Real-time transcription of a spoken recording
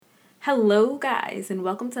Hello, guys, and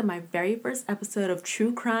welcome to my very first episode of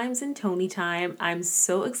True Crimes and Toni Time. I'm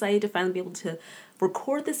so excited to finally be able to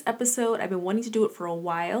record this episode. I've been wanting to do it for a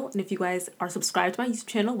while, and if you guys are subscribed to my YouTube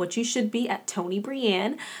channel, which you should be at Toni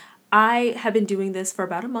Brienne, I have been doing this for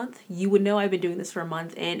about a month. You would know I've been doing this for a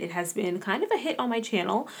month, and it has been kind of a hit on my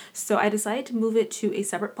channel. So I decided to move it to a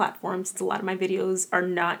separate platform since a lot of my videos are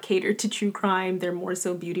not catered to true crime. They're more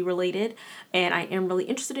so beauty related, and I am really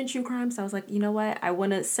interested in true crime. So I was like, you know what? I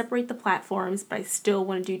want to separate the platforms, but I still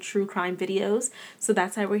want to do true crime videos. So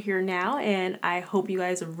that's why we're here now, and I hope you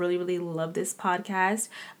guys really love this podcast.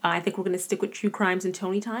 I think we're going to stick with True Crimes and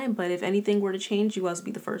Toni Time, but if anything were to change, you guys will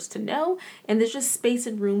be the first to know. And there's just space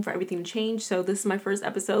and room for everything to change. So this is my first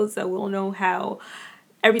episode, so we'll know how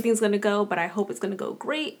everything's going to go, but I hope it's going to go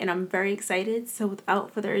great, and I'm very excited. So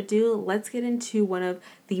without further ado, let's get into one of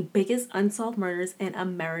the biggest unsolved murders in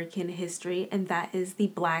American history, and that is the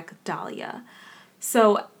Black Dahlia.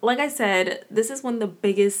 So, like I said, this is one of the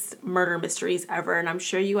biggest murder mysteries ever, and I'm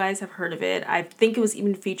sure you guys have heard of it. I think it was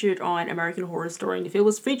even featured on American Horror Story, and if it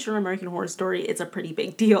was featured on American Horror Story, it's a pretty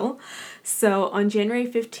big deal. So, on January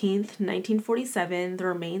 15th, 1947, the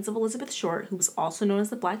remains of Elizabeth Short, who was also known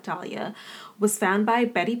as the Black Dahlia, was found by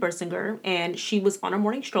Betty Bersinger, and she was on a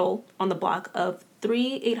morning stroll on the block of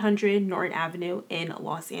 3800 Norton Avenue in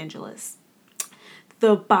Los Angeles.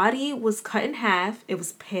 The body was cut in half. It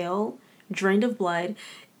was pale, drained of blood.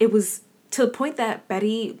 It was to the point that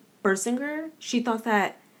Betty Bersinger, she thought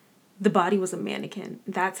that the body was a mannequin.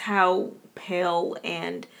 That's how pale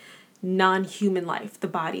and non-human life the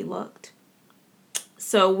body looked.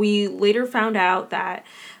 So we later found out that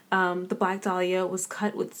the Black Dahlia was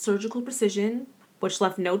cut with surgical precision, which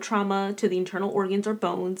left no trauma to the internal organs or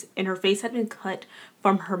bones, and her face had been cut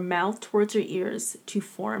from her mouth towards her ears to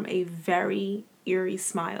form a very eerie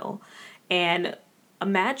smile. And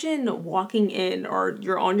imagine walking in, or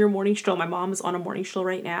you're on your morning stroll. My mom is on a morning stroll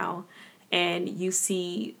right now, and you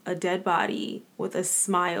see a dead body with a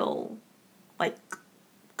smile, like,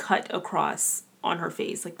 cut across on her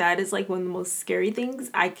face. Like, that is like one of the most scary things.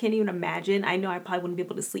 I can't even imagine. I know I probably wouldn't be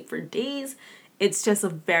able to sleep for days. It's just a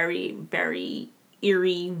very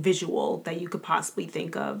eerie visual that you could possibly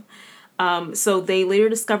think of. So they later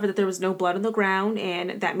discovered that there was no blood on the ground,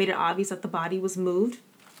 and that made it obvious that the body was moved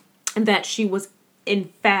and that she was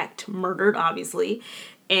in fact murdered, obviously.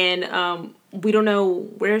 And we don't know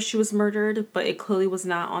where she was murdered, but it clearly was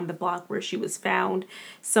not on the block where she was found.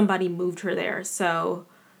 Somebody moved her there. So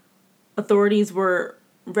authorities were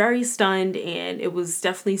very stunned, and it was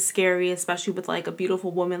definitely scary, especially with like a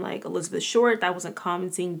beautiful woman like Elizabeth Short. That wasn't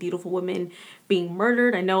common, seeing beautiful women being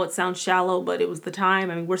murdered. I know it sounds shallow, but it was the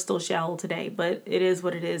time. I mean, we're still shallow today, but it is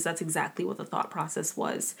what it is. That's exactly what the thought process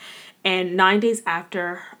was. And 9 days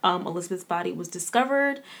after Elizabeth's body was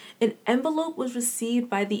discovered, an envelope was received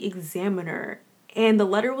by the Examiner, and the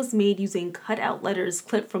letter was made using cutout letters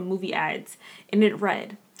clipped from movie ads, and it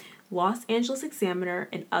read, "Los Angeles Examiner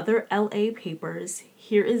and other LA papers,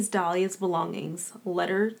 here is Dahlia's belongings,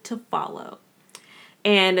 letter to follow."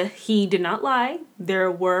 And he did not lie. There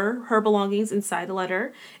were her belongings inside the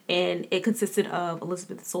letter, and it consisted of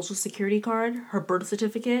Elizabeth's social security card, her birth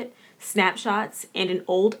certificate, snapshots, and an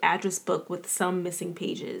old address book with some missing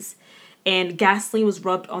pages. And gasoline was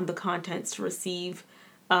rubbed on the contents to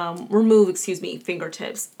remove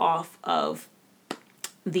fingertips off of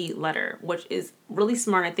the letter, which is really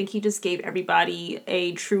smart. I think he just gave everybody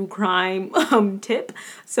a true crime tip.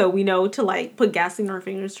 So we know to like put gasoline on our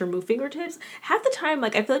fingers to remove fingertips. Half the time,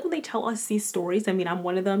 like, I feel like when they tell us these stories, I mean, I'm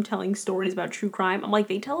one of them telling stories about true crime. I'm like,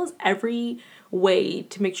 they tell us every way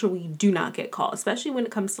to make sure we do not get caught, especially when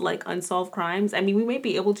it comes to like unsolved crimes. I mean, we may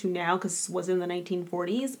be able to now because this was in the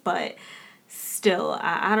 1940s, but still,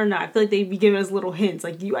 I don't know. I feel like they'd be giving us little hints.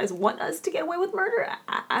 Like, you guys want us to get away with murder?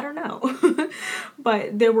 I don't know.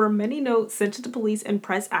 But there were many notes sent to the police and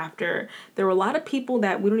press after. There were a lot of people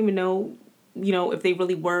that we don't even know, if they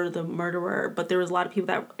really were the murderer. But there was a lot of people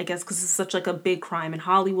that, I guess, because it's such like a big crime in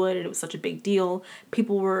Hollywood and it was such a big deal,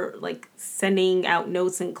 people were like sending out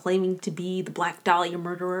notes and claiming to be the Black Dahlia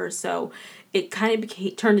murderer. So it kind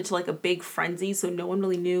of turned into like a big frenzy. So no one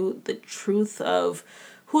really knew the truth of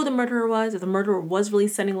who the murderer was, if the murderer was really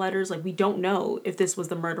sending letters. Like, we don't know if this was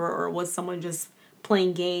the murderer or was someone just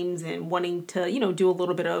playing games and wanting to, do a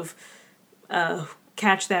little bit of,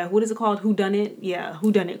 catch that, what is it called? Whodunit? Yeah,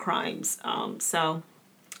 whodunit crimes. So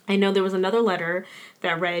I know there was another letter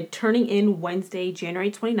that read, "Turning in Wednesday, January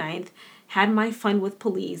 29th, had my fun with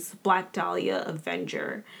police, Black Dahlia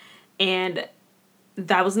Avenger." And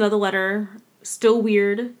that was another letter, still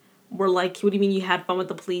weird. We're like, what do you mean you had fun with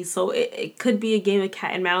the police? So it could be a game of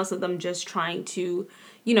cat and mouse of them just trying to,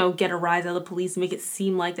 get a rise out of the police, make it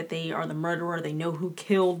seem like that they are the murderer, they know who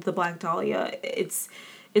killed the Black Dahlia. It's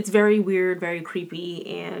very weird, very creepy,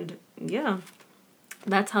 and yeah,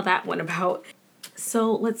 that's how that went about.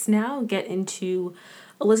 So let's now get into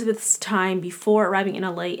Elizabeth's time before arriving in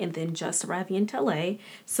LA and then just arriving into LA.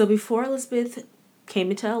 So before Elizabeth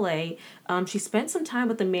came into LA, she spent some time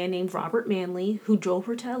with a man named Robert Manley, who drove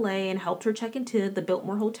her to LA and helped her check into the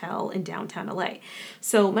Biltmore Hotel in downtown LA.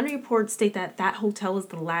 So many reports state that that hotel was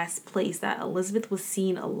the last place that Elizabeth was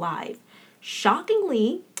seen alive.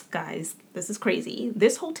 Shockingly, guys, this is crazy.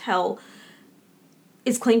 This hotel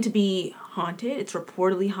is claimed to be haunted. It's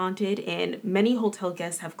reportedly haunted, and many hotel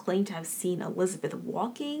guests have claimed to have seen Elizabeth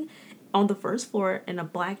walking on the first floor in a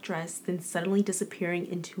black dress, then suddenly disappearing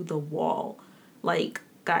into the wall. Like,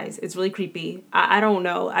 guys, it's really creepy. I don't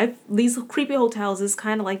know. These creepy hotels is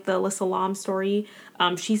kind of like the La Salam story.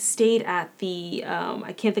 She stayed at the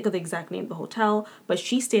I can't think of the exact name of the hotel, but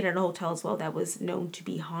she stayed at a hotel as well that was known to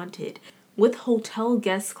be haunted, with hotel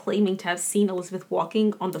guests claiming to have seen Elizabeth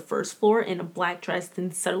walking on the first floor in a black dress, then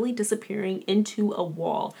suddenly disappearing into a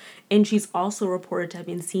wall. And she's also reported to have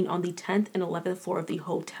been seen on the 10th and 11th floor of the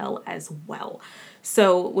hotel as well.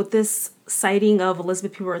 So with this sighting of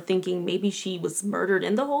Elizabeth, people are thinking maybe she was murdered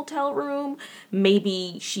in the hotel room,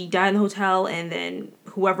 maybe she died in the hotel and then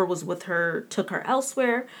whoever was with her took her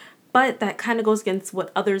elsewhere. But that kind of goes against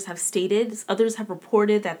what others have stated. Others have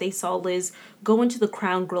reported that they saw Liz go into the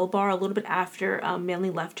Crown Grill bar a little bit after Manley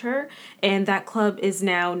left her. And that club is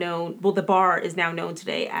now known, well, the bar is now known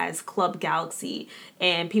today as Club Galaxy.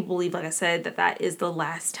 And people believe, like I said, that that is the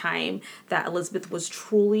last time that Elizabeth was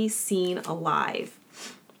truly seen alive.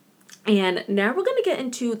 And now we're going to get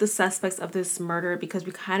into the suspects of this murder, because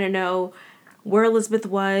we kind of know where Elizabeth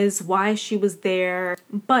was, why she was there,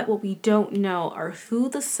 but what we don't know are who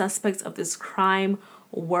the suspects of this crime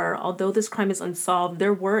were. Although this crime is unsolved,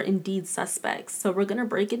 there were indeed suspects. So we're going to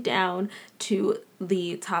break it down to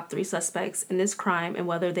the top 3 suspects in this crime and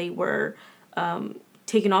whether they were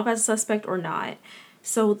taken off as a suspect or not.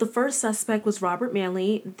 So the first suspect was Robert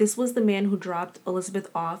Manley. This was the man who dropped Elizabeth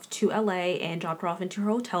off to LA and dropped her off into her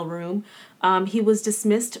hotel room. He was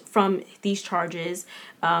dismissed from these charges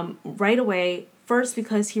right away, first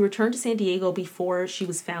because he returned to San Diego before she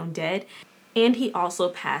was found dead, and he also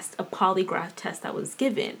passed a polygraph test that was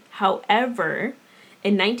given. However,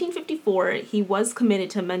 in 1954, he was committed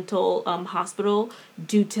to a mental hospital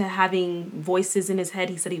due to having voices in his head.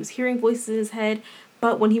 He said he was hearing voices in his head.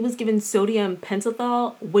 But when he was given sodium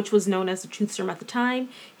pentothal, which was known as the truth serum at the time,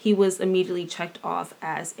 he was immediately checked off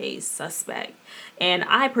as a suspect. And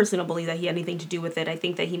I personally don't believe that he had anything to do with it. I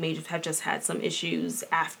think that he may have just had some issues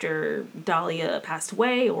after Dahlia passed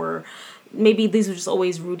away, or maybe these were just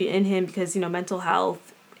always rooted in him because, mental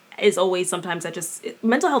health is always sometimes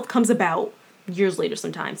mental health comes about years later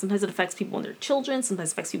sometimes. Sometimes it affects people when they're children, sometimes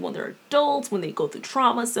it affects people when they're adults, when they go through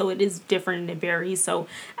trauma, so it is different and it varies. So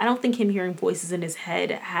I don't think him hearing voices in his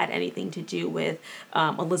head had anything to do with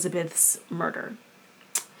Elizabeth's murder.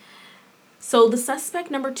 So the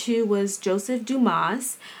suspect number 2 was Joseph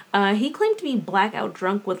Dumas. He claimed to be blackout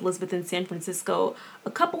drunk with Elizabeth in San Francisco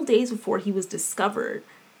a couple days before he was discovered.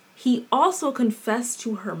 He also confessed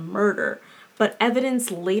to her murder, but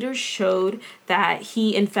evidence later showed that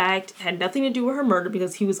he, in fact, had nothing to do with her murder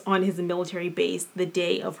because he was on his military base the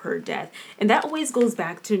day of her death. And that always goes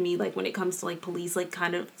back to me, like, when it comes to, like, police, like,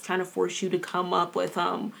 kind of trying to force you to come up with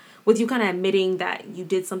you kind of admitting that you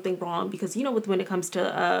did something wrong. Because, when it comes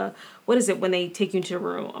to, what is it when they take you into a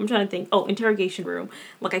room? I'm trying to think. Oh, interrogation room.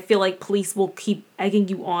 Like, I feel like police will keep egging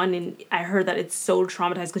you on. And I heard that it's so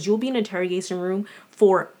traumatized because you'll be in an interrogation room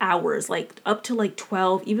for hours, like up to like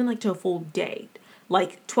 12, even like to a full day.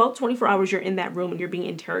 Like 12, 24 hours you're in that room and you're being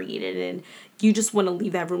interrogated and you just want to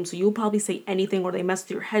leave that room. So you'll probably say anything, or they mess with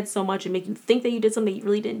your head so much and make you think that you did something you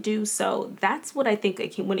really didn't do. So that's what I think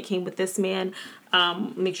when it came with this man.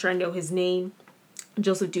 Make sure I know his name,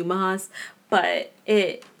 Joseph Dumas. But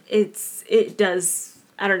it does,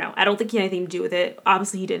 I don't know. I don't think he had anything to do with it.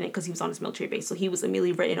 Obviously he didn't, because he was on his military base. So he was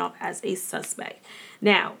immediately written off as a suspect.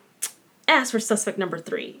 Now, as for suspect number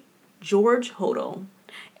 3, George Hodel.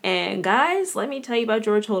 And guys, let me tell you about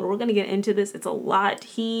George Hodel. We're going to get into this. It's a lot.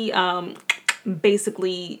 He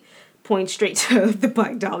basically points straight to the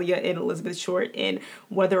Black Dahlia and Elizabeth Short and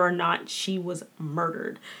whether or not she was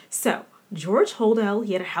murdered. So, George Hodel,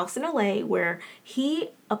 he had a house in LA where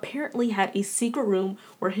he apparently had a secret room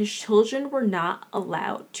where his children were not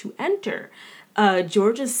allowed to enter.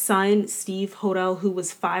 George's son, Steve Hodel, who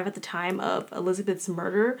was 5 at the time of Elizabeth's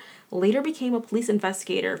murder, later became a police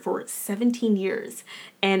investigator for 17 years.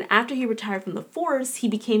 And after he retired from the force, he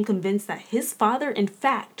became convinced that his father, in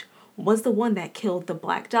fact, was the one that killed the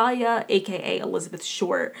Black Dahlia, a.k.a. Elizabeth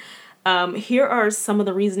Short. Here are some of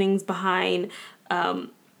the reasonings behind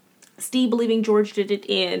Steve believing George did it,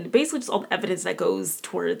 and basically just all the evidence that goes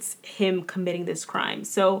towards him committing this crime.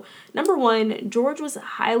 So, number one, George was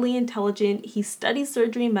highly intelligent. He studied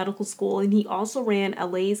surgery in medical school, and he also ran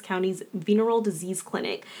LA's county's venereal disease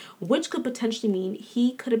clinic, which could potentially mean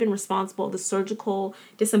he could have been responsible for the surgical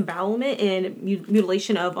disembowelment and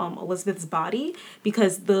mutilation of Elizabeth's body,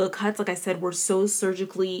 because the cuts, like I said, were so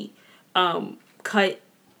surgically cut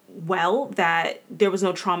well that there was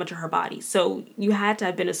no trauma to her body. So you had to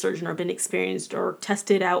have been a surgeon or been experienced or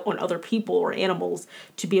tested out on other people or animals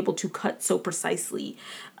to be able to cut so precisely.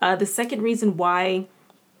 The second reason why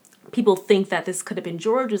people think that this could have been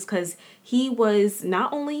George is because he was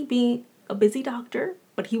not only being a busy doctor,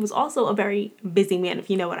 but he was also a very busy man, if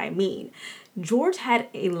you know what I mean. George had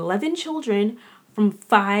 11 children from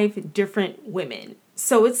 5 different women.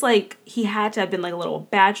 So it's like he had to have been like a little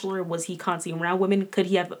bachelor. Was he constantly around women? Could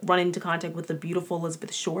he have run into contact with the beautiful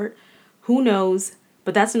Elizabeth Short? Who knows?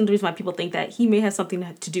 But that's another reason why people think that he may have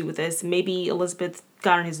something to do with this. Maybe Elizabeth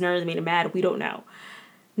got on his nerves, made him mad. We don't know.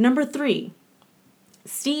 Number 3,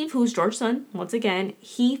 Steve, who's George's son, once again,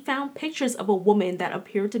 he found pictures of a woman that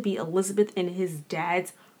appeared to be Elizabeth in his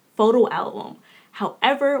dad's photo album.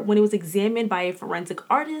 However, when it was examined by a forensic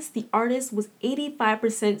artist, the artist was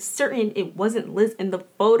 85% certain it wasn't Liz in the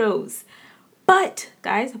photos. But,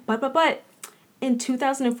 guys, but, in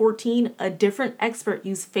 2014, a different expert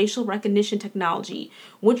used facial recognition technology,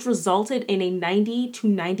 which resulted in a 90 to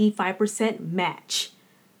 95% match.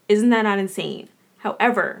 Isn't that not insane?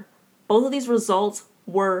 However, both of these results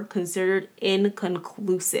were considered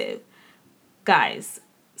inconclusive. Guys,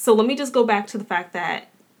 so let me just go back to the fact that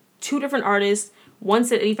 2 different artists, one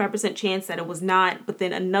said 85% chance that it was not, but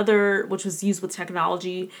then another, which was used with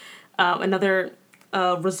technology, another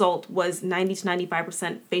result was 90 to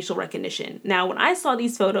 95% facial recognition. Now, when I saw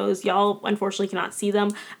these photos, y'all unfortunately cannot see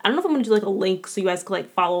them. I don't know if I'm going to do like a link so you guys can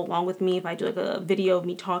like follow along with me if I do like a video of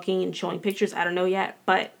me talking and showing pictures. I don't know yet,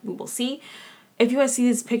 but we will see. If you guys see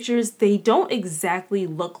these pictures, they don't exactly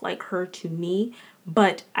look like her to me,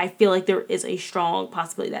 but I feel like there is a strong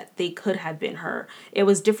possibility that they could have been her. It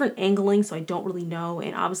was different angling, so I don't really know.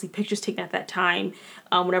 And obviously pictures taken at that time,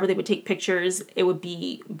 whenever they would take pictures, it would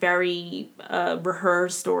be very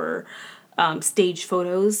rehearsed or staged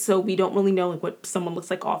photos. So we don't really know like what someone looks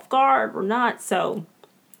like off guard or not. So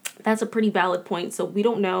that's a pretty valid point. So we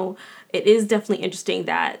don't know. It is definitely interesting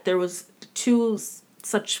that there was 2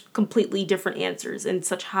 such completely different answers and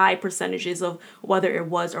such high percentages of whether it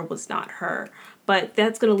was or was not her. But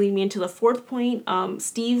that's going to lead me into the 4th point.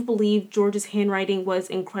 Steve believed George's handwriting was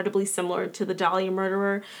incredibly similar to the Dahlia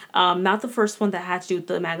murderer. Not the first one that had to do with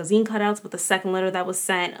the magazine cutouts, but the second letter that was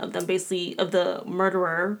sent of them basically, of the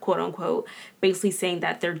murderer, quote unquote, basically saying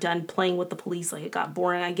that they're done playing with the police, like it got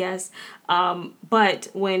boring, I guess. But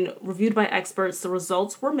when reviewed by experts, the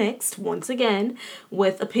results were mixed, once again,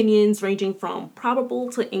 with opinions ranging from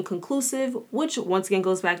probable to inconclusive, which once again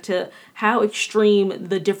goes back to how extreme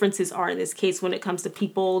the differences are in this case when it comes to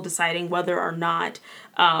people deciding whether or not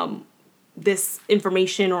this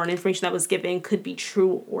information or an information that was given could be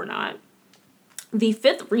true or not. The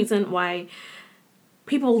 5th reason why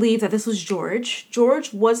people believe that this was George.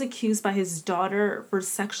 George was accused by his daughter for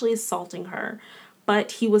sexually assaulting her,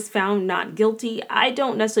 but he was found not guilty. I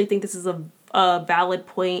don't necessarily think this is a valid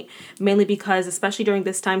point, mainly because, especially during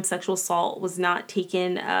this time, sexual assault was not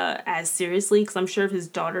taken as seriously, because I'm sure if his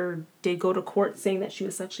daughter did go to court saying that she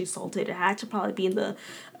was sexually assaulted, it had to probably be in the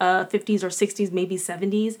 50s or 60s, maybe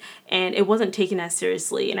 70s, and it wasn't taken as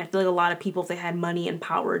seriously. And I feel like a lot of people, if they had money and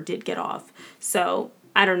power, did get off. So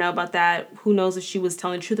I don't know about that. Who knows if she was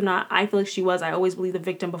telling the truth or not? I feel like she was. I always believe the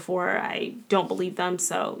victim before I don't believe them.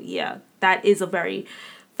 So yeah, that is a very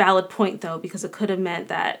valid point, though, because it could have meant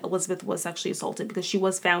that Elizabeth was sexually assaulted because she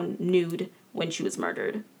was found nude when she was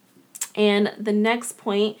murdered. And the next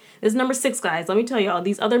point is number 6, guys. Let me tell y'all,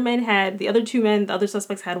 the other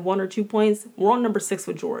suspects had 1 or 2 points. We're on number 6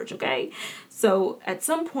 with George, okay? So at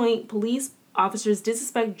some point, police officers did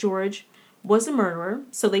suspect George was a murderer,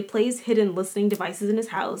 so they placed hidden listening devices in his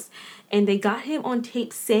house, and they got him on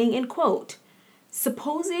tape saying, in quote,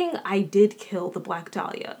 "Supposing I did kill the Black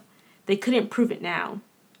Dahlia, they couldn't prove it now.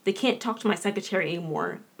 They can't talk to my secretary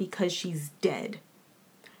anymore because she's dead."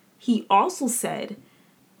 He also said,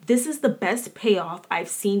 "This is the best payoff I've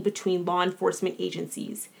seen between law enforcement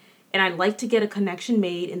agencies, and I'd like to get a connection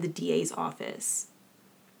made in the DA's office."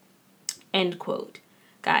 End quote.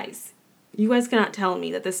 Guys, you guys cannot tell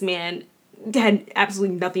me that this man had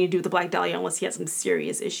absolutely nothing to do with the Black Dahlia unless he had some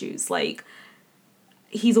serious issues. Like,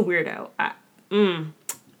 he's a weirdo.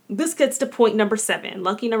 this gets to point number 7,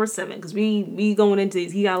 lucky number 7, because we going into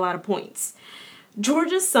these. He got a lot of points.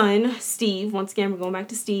 George's son, Steve, once again, we're going back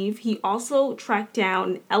to Steve, he also tracked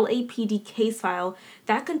down an LAPD case file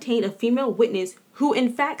that contained a female witness who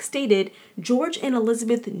in fact stated George and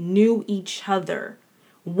Elizabeth knew each other,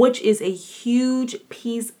 which is a huge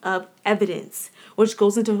piece of evidence, which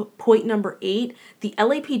goes into point number 8. The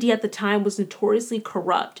LAPD at the time was notoriously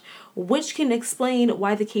corrupt, which can explain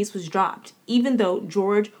why the case was dropped, even though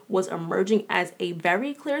George was emerging as a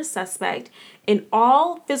very clear suspect, and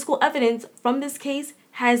all physical evidence from this case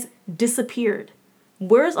has disappeared.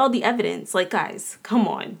 Where's all the evidence? Like, guys, come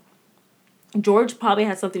on. George probably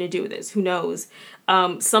had something to do with this. Who knows?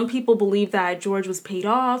 Some people believe that George was paid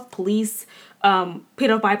off by police,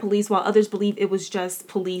 while others believe it was just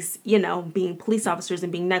police, being police officers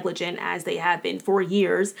and being negligent as they have been for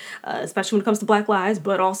years, especially when it comes to Black lives,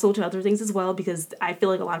 but also to other things as well, because I feel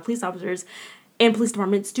like a lot of police officers and police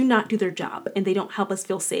departments do not do their job and they don't help us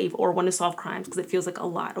feel safe or want to solve crimes because it feels like a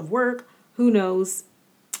lot of work. Who knows?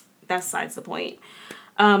 That's besides the point.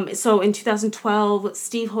 So in 2012,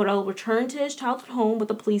 Steve Hodel returned to his childhood home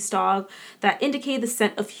with a police dog that indicated the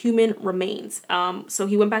scent of human remains. So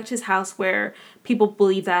he went back to his house where people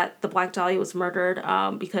believe that the Black Dahlia was murdered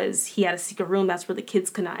because he had a secret room. That's where the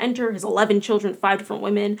kids could not enter. His 11 children, 5 different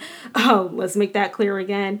women. Let's make that clear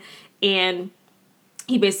again. And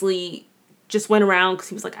he basically just went around because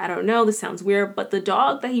he was like, I don't know, this sounds weird. But the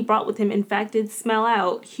dog that he brought with him, in fact, did smell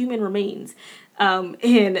out human remains.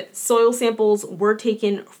 And soil samples were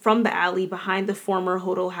taken from the alley behind the former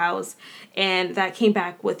Hodel house, and that came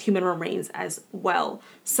back with human remains as well.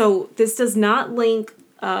 So this does not link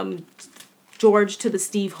George to the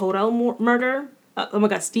Steve Hodel murder.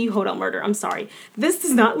 Steve Hodel murder. I'm sorry. This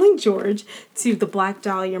does not link George to the Black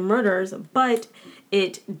Dahlia murders, but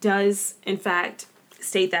it does, in fact,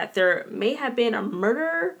 state that there may have been a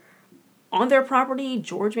murder on their property.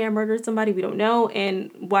 George may have murdered somebody, we don't know. And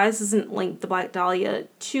why this doesn't link the Black Dahlia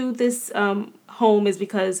to this home is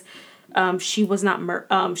because she was not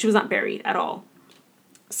buried at all.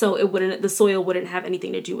 So the soil wouldn't have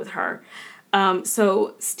anything to do with her.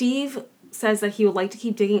 So Steve says that he would like to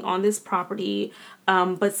keep digging on this property,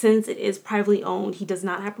 but since it is privately owned, he does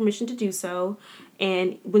not have permission to do so.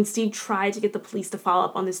 And when Steve tried to get the police to follow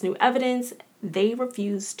up on this new evidence, they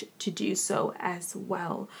refused to do so as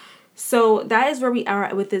well. So that is where we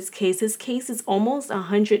are with this case. This case is almost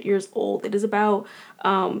 100 years old. It is about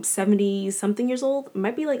 70 something years old. It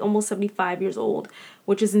might be like almost 75 years old,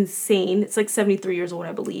 which is insane. It's like 73 years old,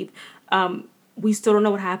 I believe. We still don't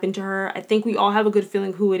know what happened to her. I think we all have a good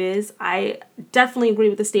feeling who it is. I definitely agree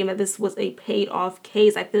with the statement that this was a paid off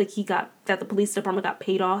case. I feel like that the police department got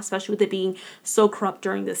paid off, especially with it being so corrupt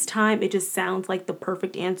during this time. It just sounds like the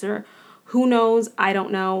perfect answer. Who knows? I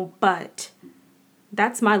don't know, but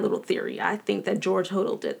that's my little theory. I think that George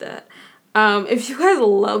Hodel did that. If you guys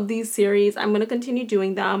love these series, I'm going to continue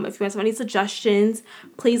doing them. If you guys have any suggestions,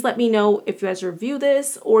 please let me know if you guys review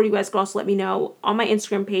this, or you guys can also let me know on my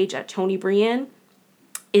Instagram page at Toni Brianne.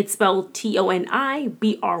 It's spelled ToniBryanne.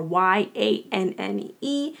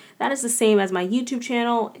 That is the same as my YouTube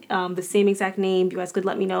channel, the same exact name. You guys could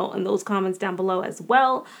let me know in those comments down below as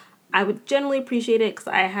well. I would generally appreciate it because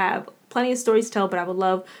I have plenty of stories to tell, but I would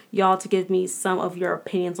love y'all to give me some of your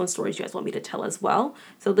opinions on stories you guys want me to tell as well.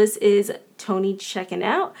 So this is Toni checking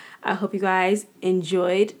out. I hope you guys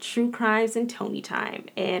enjoyed True Crimes and Toni Time,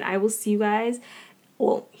 and I will see you guys.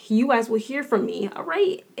 Well, you guys will hear from me, all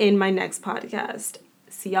right, in my next podcast.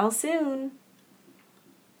 See y'all soon.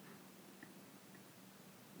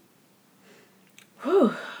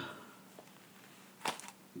 Whew.